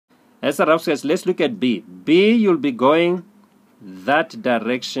As a rough sketch, let's look at B. B, you'll be going that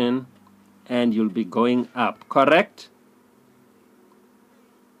direction and you'll be going up, correct?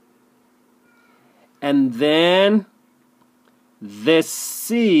 And then the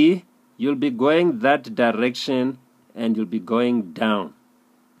C, you'll be going that direction and you'll be going down.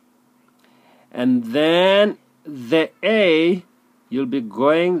 And then the A, you'll be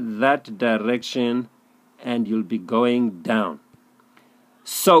going that direction and you'll be going down.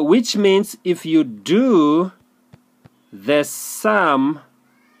 So which means if you do the sum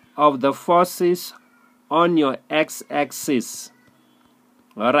of the forces on your x-axis,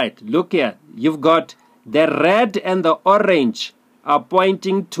 all right, look here, you've got the red and the orange are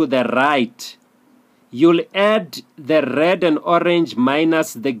pointing to the right. You'll add the red and orange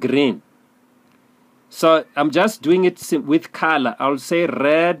minus the green. So I'm just doing it with color. I'll say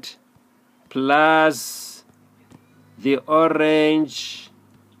red plus the orange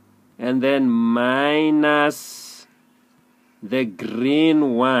and then minus the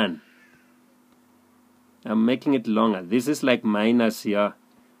green one. I'm making it longer. This is like minus here.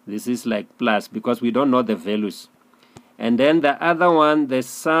 This is like plus because we don't know the values. And then the other one, the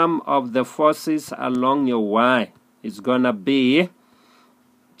sum of the forces along your y is gonna be,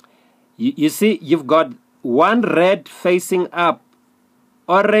 you see, you've got one red facing up,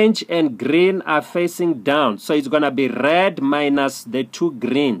 orange and green are facing down. So it's gonna be red minus the two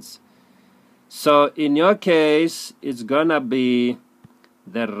greens. So in your case, it's gonna be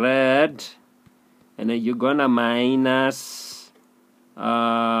the red, and then you're gonna minus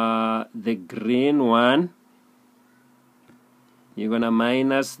the green one. You're gonna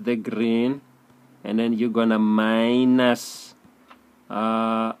minus the green, and then you're gonna minus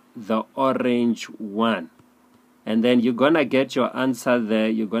the orange one, and then you're gonna get your answer there.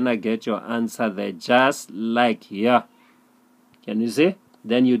 You're gonna get your answer there, just like here. Can you see?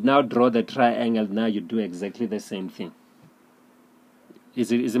 Then you now draw the triangle. Now you do exactly the same thing.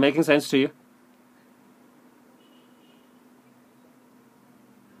 Is it making sense to you?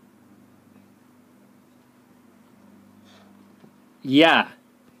 Yeah.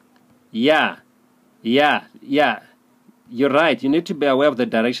 You're right. You need to be aware of the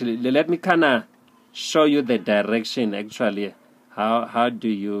direction. Let me kind of show you the direction actually. How do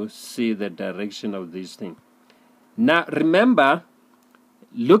you see the direction of this thing? Now remember,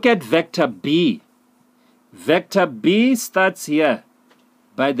 look at vector B. Vector B starts here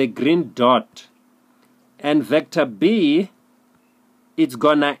by the green dot. And vector B, it's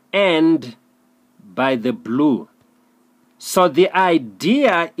gonna end by the blue. So the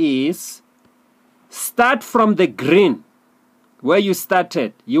idea is start from the green where you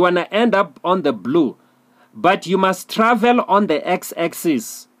started. You want to end up on the blue, but you must travel on the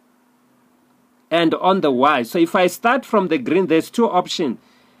x-axis and on the y. So if I start from the green, there's two options.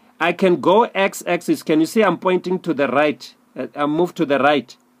 I can go x-axis. Can you see I'm pointing to the right? I move to the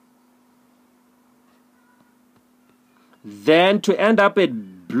right. Then to end up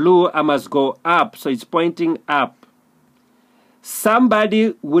at blue, I must go up. So it's pointing up.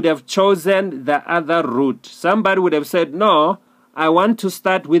 Somebody would have chosen the other route. Somebody would have said, no, I want to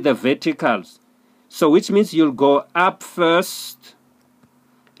start with the verticals. So which means you'll go up first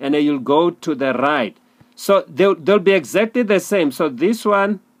and then you'll go to the right. So they'll be exactly the same. So this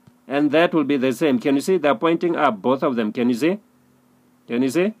one and that will be the same. Can you see? They're pointing up, both of them. Can you see? Can you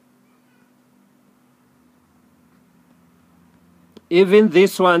see? Even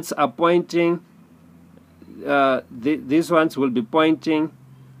these ones are pointing. These ones will be pointing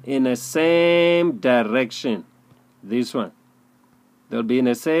in the same direction. This one, they'll be in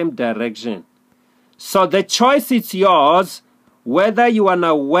the same direction. So the choice is yours, whether you want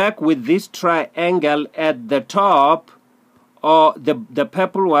to work with this triangle at the top or the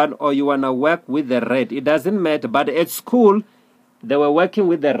purple one, or you want to work with the red. It doesn't matter. But at school, they were working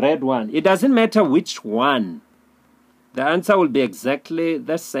with the red one. It doesn't matter which one. The answer will be exactly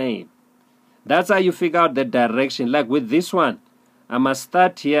the same. That's how you figure out the direction. Like with this one, I must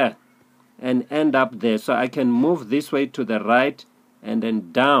start here and end up there. So I can move this way to the right and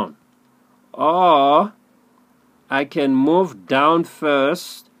then down. Or I can move down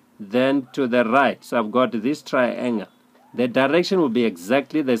first, then to the right. So I've got this triangle. The direction will be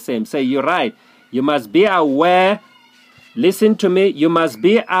exactly the same. Say, you're right. You must be aware. Listen to me. You must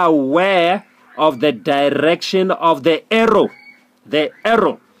be aware of the direction of the arrow. The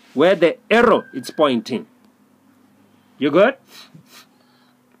arrow. Where the arrow is pointing. You good?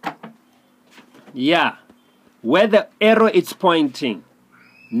 Yeah. Where the arrow is pointing.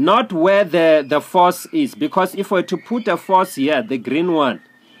 Not where the force is. Because if we're to put a force here, the green one,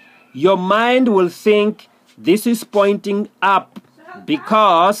 your mind will think this is pointing up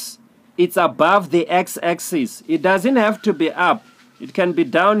because it's above the x-axis. It doesn't have to be up. It can be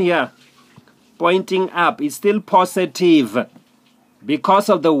down here, pointing up. It's still positive because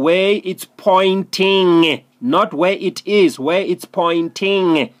of the way it's pointing, not where it is, where it's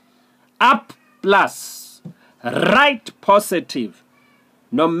pointing. Up plus, right positive.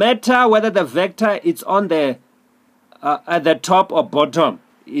 No matter whether the vector is on the at the top or bottom,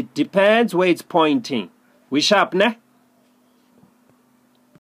 it depends where it's pointing. We sharp, ne?